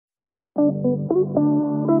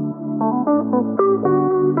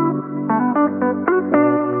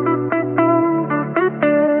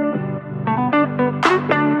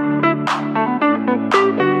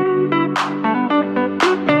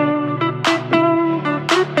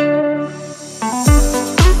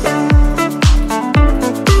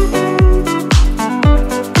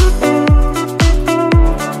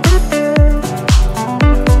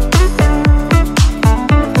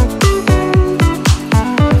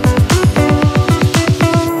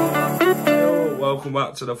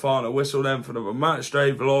To the final whistle then for the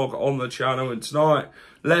Matchday vlog on the channel, and tonight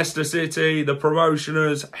Leicester City, the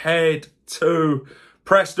promotioners, head to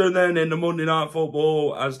Preston then in the Monday Night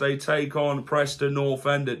Football as they take on Preston North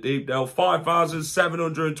End at Deepdale.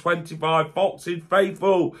 5,725 Foxes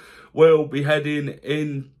faithful will be heading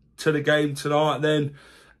into the game tonight then,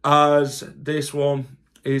 as this one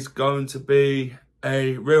is going to be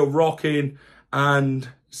a real rocking and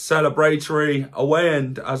celebratory away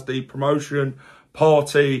end as the promotion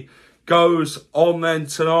party goes on then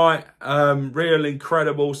tonight. Real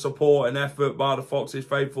incredible support and effort by the Foxes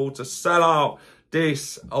faithful to sell out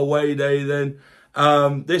this away day then.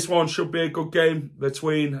 This one should be a good game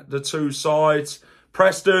between the two sides.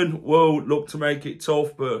 Preston will look to make it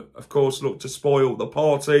tough, but of course look to spoil the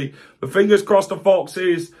party. But fingers crossed the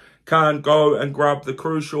Foxes can go and grab the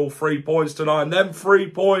crucial 3 points tonight. And them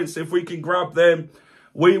 3 points, if we can grab them,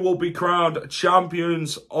 we will be crowned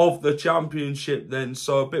champions of the championship then.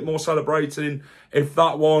 So a bit more celebrating if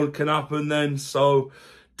that one can happen then. So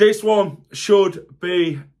this one should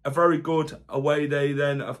be a very good away day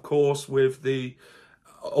then, of course, with the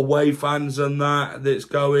away fans and that's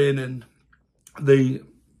going, and the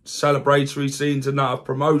celebratory scenes and that of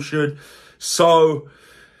promotion. So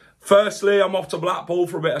firstly, I'm off to Blackpool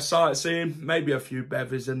for a bit of sightseeing, maybe a few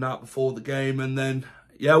bevies and that before the game. And then,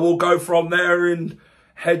 yeah, we'll go from there and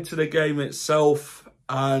head to the game itself,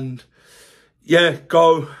 and yeah,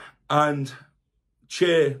 go and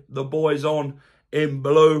cheer the boys on in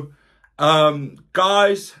blue.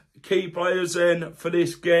 Guys, key players in for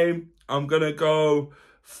this game. I'm going to go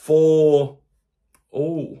for,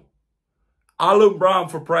 Alan Brown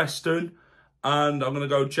for Preston, and I'm going to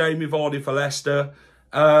go Jamie Vardy for Leicester.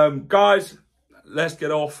 Guys, let's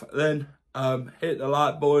get off then. Hit the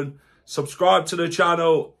like button, subscribe to the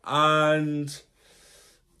channel, and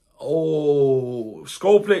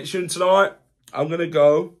score prediction tonight. I'm going to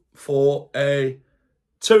go for a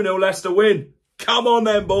 2-0 Leicester win. Come on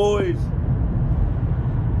then, boys.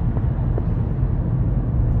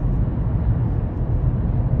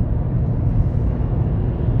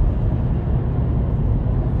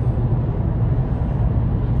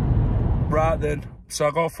 Right then, so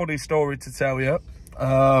I got a funny story to tell you.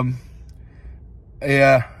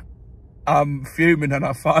 Yeah, I'm fuming and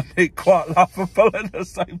I find it quite laughable at the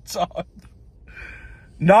same time.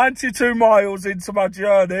 92 miles into my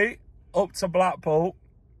journey up to Blackpool.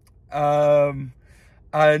 And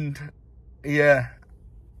yeah,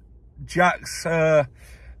 Jack's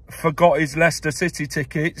forgot his Leicester City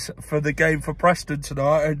tickets for the game for Preston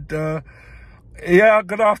tonight. And yeah, I'm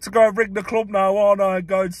going to have to go and ring the club now, aren't I? And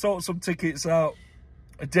go and sort some tickets out.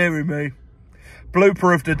 Dearie me.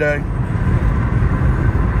 Blooper of the day.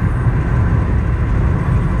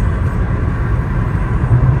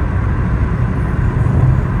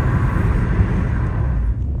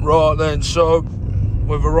 Right then, so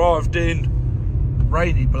we've arrived in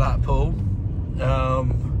rainy Blackpool.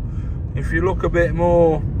 If you look a bit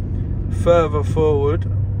more further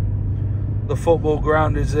forward, the football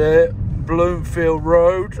ground is there. Bloomfield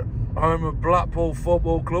Road, home of Blackpool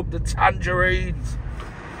Football Club, the Tangerines.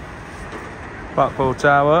 Blackpool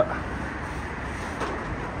Tower.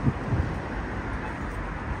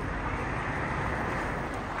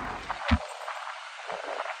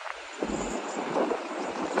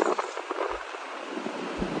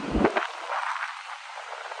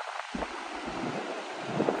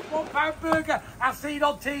 Burger I've seen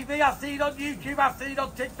on TV, I've seen on YouTube, I've seen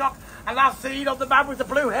on TikTok, and I've seen on the man with the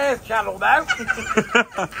blue hair channel now.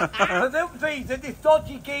 I don't think that this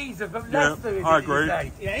dodgy geezer from Leicester is. I agree.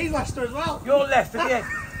 Yeah, he's Leicester as well. You're Leicester, yes.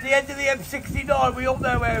 The end of the M69, we all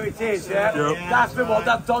know where it is, yeah? That's the one,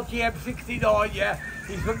 that dodgy M69, yeah.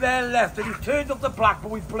 He's from there left, and he's turned up the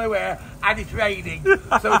Blackpool with blue hair, and it's raining.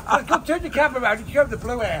 So go turn the camera around and show him the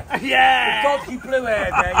blue hair. Yeah! The dodgy blue hair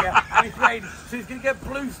there, yeah, and it's raining. So he's going to get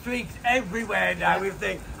blue streaks everywhere now, and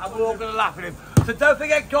we're all going to laugh at him. So don't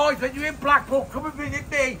forget, guys, when you're in Blackpool, come and visit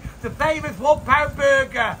me, the famous £1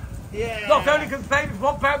 burger. Yeah. Not only can pay this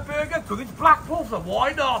 £1 burger, because it's Blackpool, so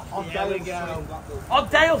why not? On Dale Street. On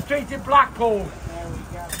Dale Street in Blackpool.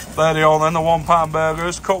 There they are then, the £1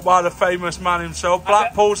 burgers, cooked by the famous man himself,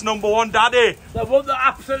 Blackpool's #1 daddy. The one that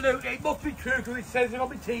absolutely, it must be true because it says it on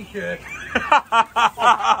my t-shirt.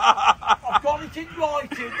 I've got it in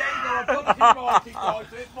writing, there you go, I've got it in writing, guys,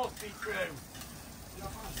 so it must be true.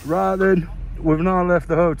 Right then, we've now left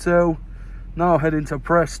the hotel, now heading to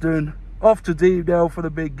Preston, off to Deepdale for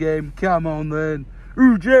the big game. Come on then.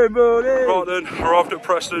 Ooh, Jamie! Right then, arrived at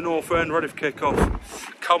Preston North End, ready for kick-off.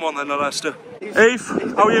 Come on then, Leicester. Eve,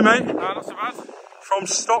 how are you, mate? Not so bad. From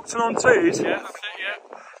Stockton-on-Tees? Yeah, that's it, yeah.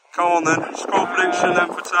 Come on then, score prediction then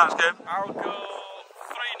for tonight's game. I'll go 3-0.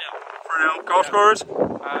 3-0. Goal scorers? Fatawu,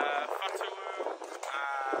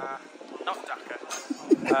 not Daka.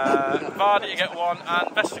 Vardy, you get 1,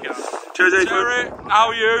 and Vestergaard. Cheers, Ethan. How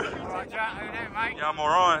are you? Alright, Jack, how you doing, mate? Yeah, I'm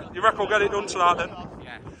alright. You reckon we'll get it done tonight then?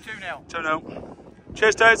 Yeah, 2-0. 2-0.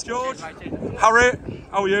 Cheers, Ted. George. Cheers, Harry,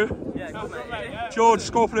 how are you? yeah, good, mate. Yeah. George,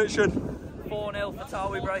 score prediction. 4-0 for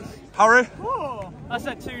Tarwi Brace. Harry? Oh, I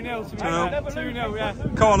said 2-0 to me. 2-0, yeah.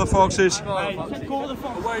 Come on the Foxes. Call the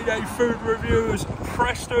Foxes. Away day food reviews,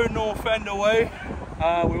 Preston North End away.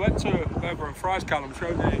 We went to Burger and Fries, Callum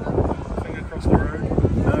showed me thing across the road.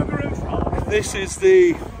 Burger and Fries. This is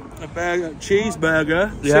the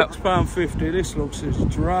cheeseburger, £6.50. This looks as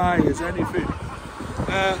dry as anything.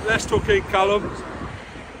 Let's talk in, Callum.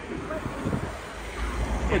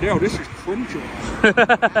 Oh, hell, this is crunchy.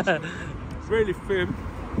 Really thin.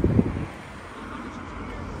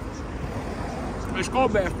 It's got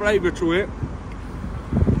a bit of flavour to it.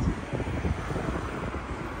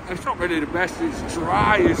 It's not really the best, it's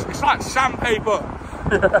dry, it's like sandpaper.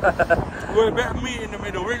 With a bit of meat in the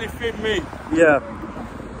middle, really thin meat. Yeah.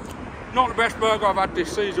 Not the best burger I've had this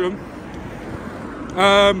season.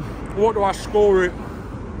 What do I score it?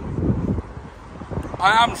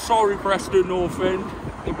 I am sorry, Preston North End,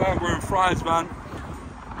 the Burger and Fries van,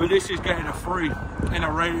 but this is getting a 3 in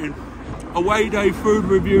a rating. Away day food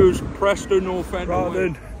reviews, Preston North End. Right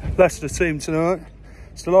then, Leicester team tonight.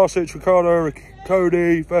 It's the last six: Ricardo,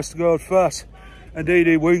 Cody, Vestergaard, Fass, and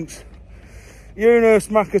DD Winks. Yunus,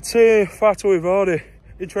 Mcateer, Fatawu, Vardy.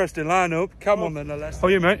 Interesting lineup. Come on then, Leicester. How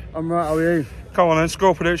are you, mate? I'm right, how are you? Come on then,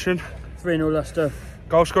 score prediction. 3-0 Leicester.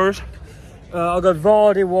 Goal scorers? I'll go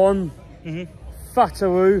Vardy 1,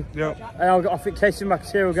 Fatawu, Yep. and I think Kasey and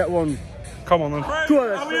Mcateer will get 1. Come on then. Go on, How are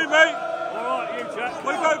Leicester. you, mate? Alright, you Jack.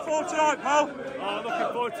 What are you going for tonight, pal? Looking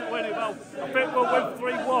forward to winning. Well, I think we'll win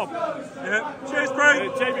 3-1. Yeah. Cheers, Craig.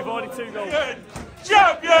 Jamie Vardy 2 goals.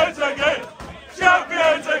 Champions again!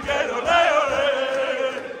 Champions again! Ole, ole!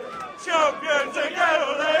 Champions again!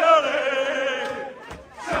 Ole, ole!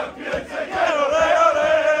 Champions again! Ole, ole!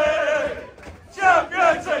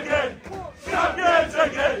 Champions again! Champions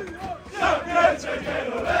again! Champions again!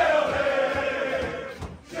 Ole, ole!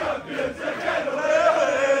 Champions again! Ole, ole!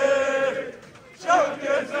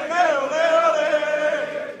 Champions again! Ole, ole!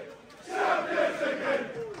 Champions again!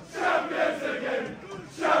 Champions again!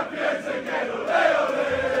 Champions again! Ole, ole!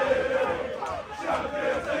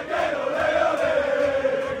 Champions again! Ole, ole!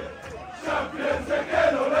 Champions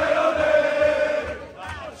again! Ole, ole!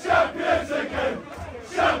 Champions again!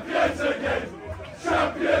 Champions again!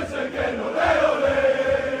 Champions again! Ole, ole!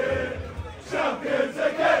 Champions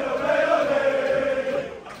again! Ole, ole!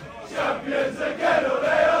 Champions again!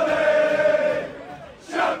 Ole, ole!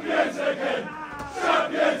 Champions again!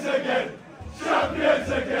 Champions again! Champions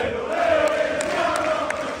again! Ole, ole!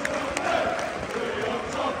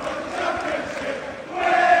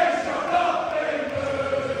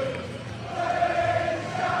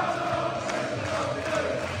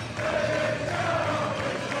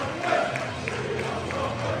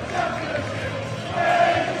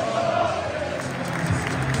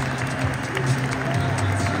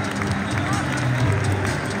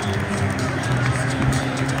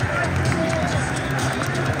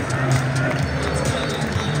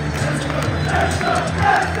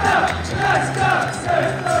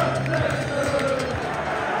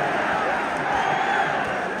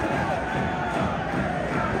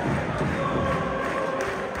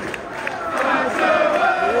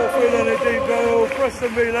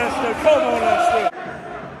 Preston v Leicester, come on Leicester!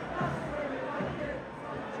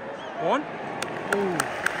 1.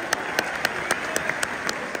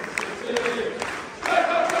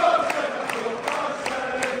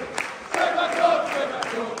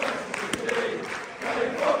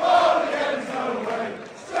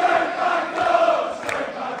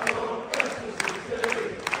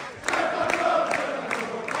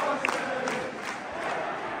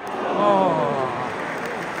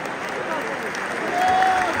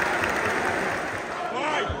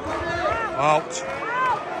 Ouch.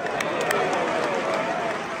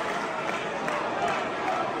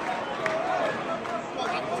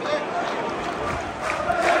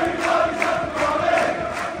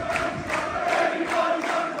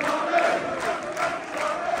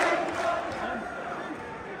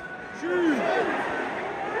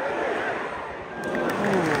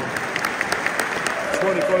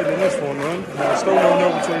 In this one, man. Still no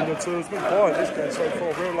nil between the two. It's been quiet this game so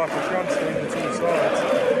far. Real lack of chance between the two sides.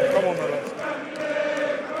 Come on, Leicester.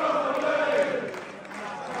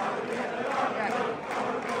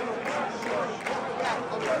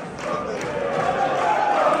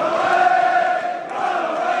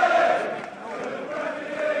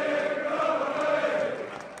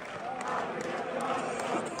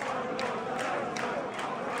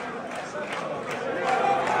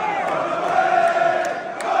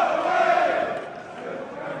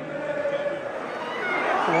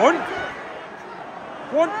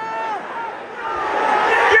 One. Yeah!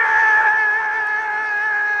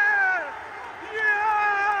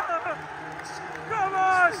 Yeah! Come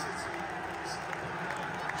on!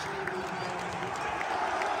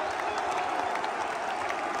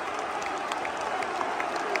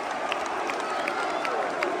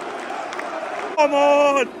 Come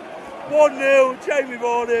on! 1-0, Jamie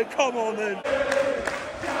Vardy, come on then.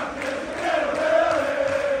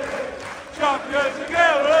 Champions again!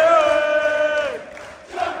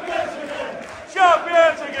 Champions again!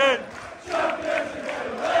 Champions again! Champions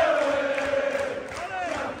again!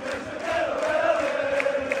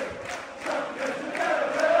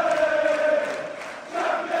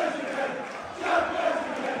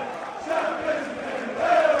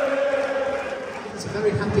 It's a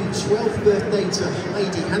very happy 12th birthday to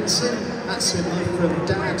Heidi Hansen. That's from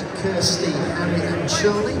Dad, Kirsty, Harry and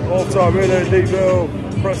Charlie. All-time winner, Deep Hill.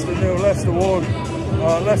 Preston 0, Leicester 1.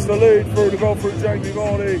 Leicester lead through the goal through Jamie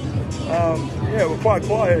Vardy. Yeah, we're quite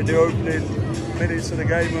quiet in the opening minutes of the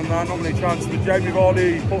game, and not many chances. But Jamie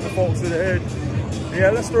Vardy put the Fox in the head.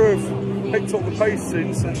 Yeah, Leicester have picked up the pace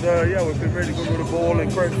since, and yeah, we've been really good with the ball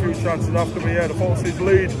and created a few chances after. But yeah, the Foxes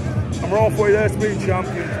lead, and we're halfway there to being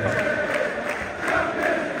champions.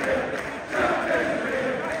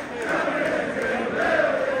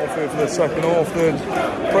 Off here for the second half then.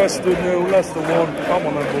 Preston 0, Leicester 1. Come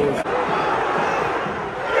on then, boys.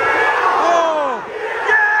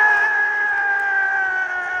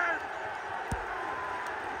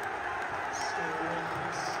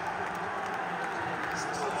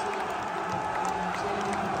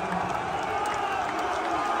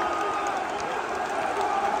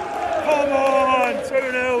 Come on,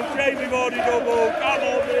 2-0, Jamie Vardy double, come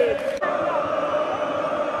on then.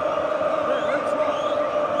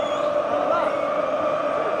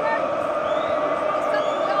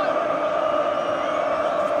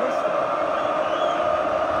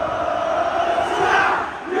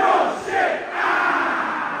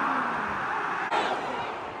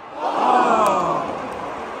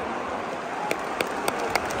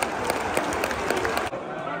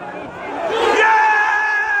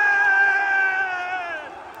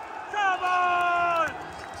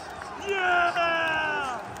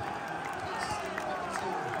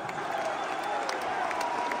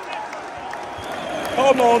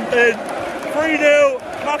 Come on then, 3-0,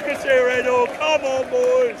 Mcateer head up, come on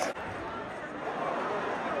boys.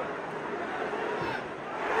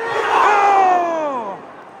 Oh!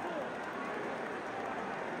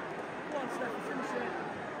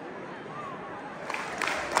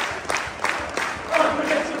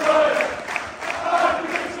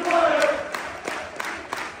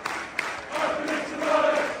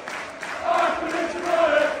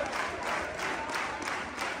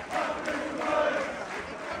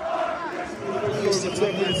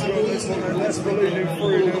 Leicester leading 3-0.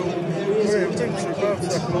 We're eventually both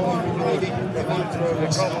second half.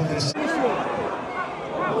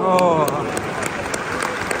 Oh.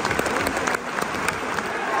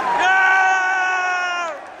 Yeah!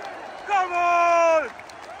 Come on!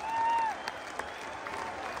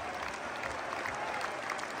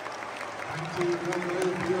 Thank you for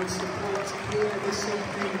your support here this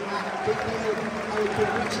evening at Big Hill.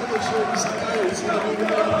 Congratulations to those who are in the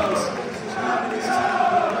house.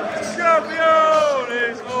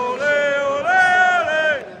 Champions! Ole, ole,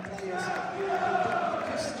 ole!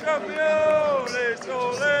 Champions!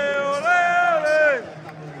 Ole, ole!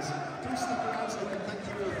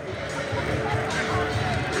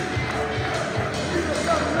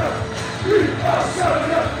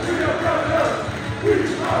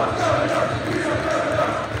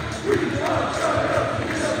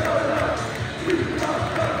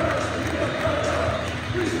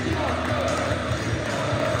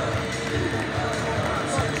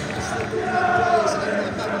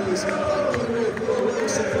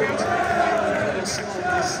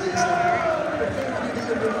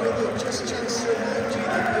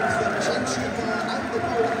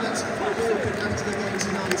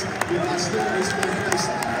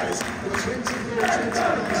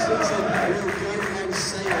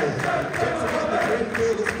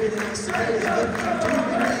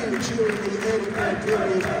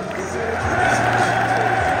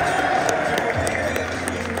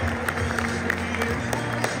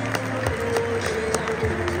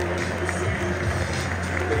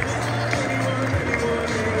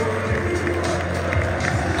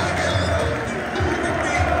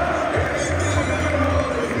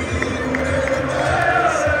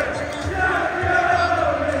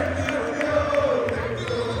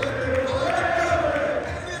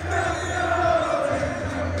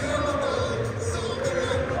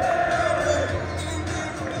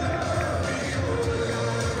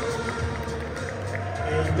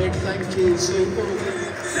 Big thank you to all.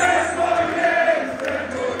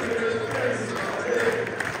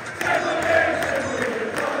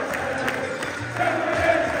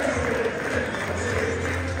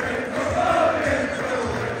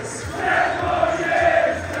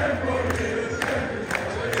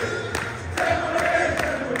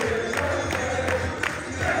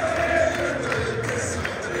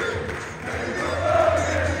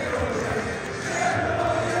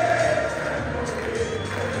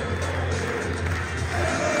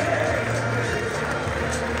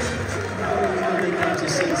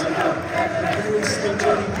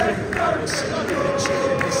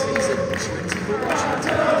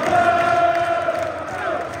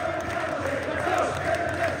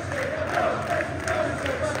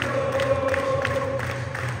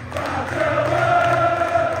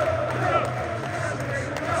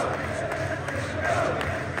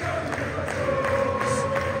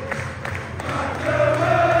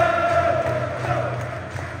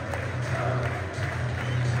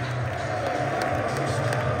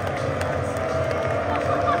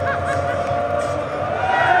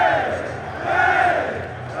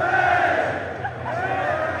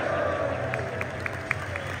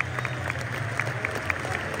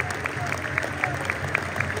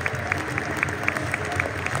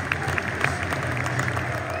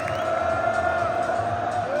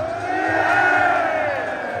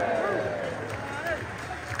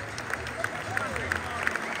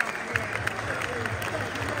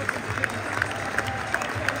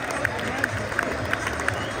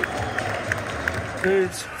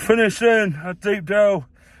 It's finishing a deep Dale.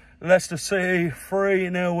 Leicester City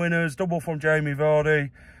 3-0 winners, double from Jamie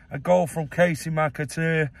Vardy, a goal from Kasey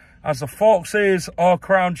Mcateer, as the Foxes are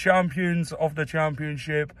crowned champions of the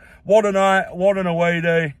championship. What a night, what an away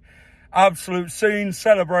day. Absolute scene,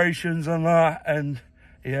 celebrations and that, and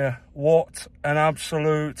yeah, what an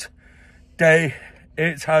absolute day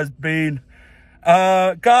it has been.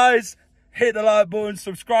 Guys, hit the like button,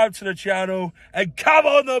 subscribe to the channel, and come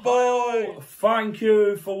on the ball! Thank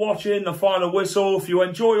you for watching The Final Whistle. If you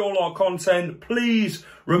enjoy all our content, please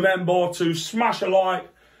remember to smash a like,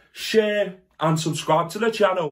 share, and subscribe to the channel.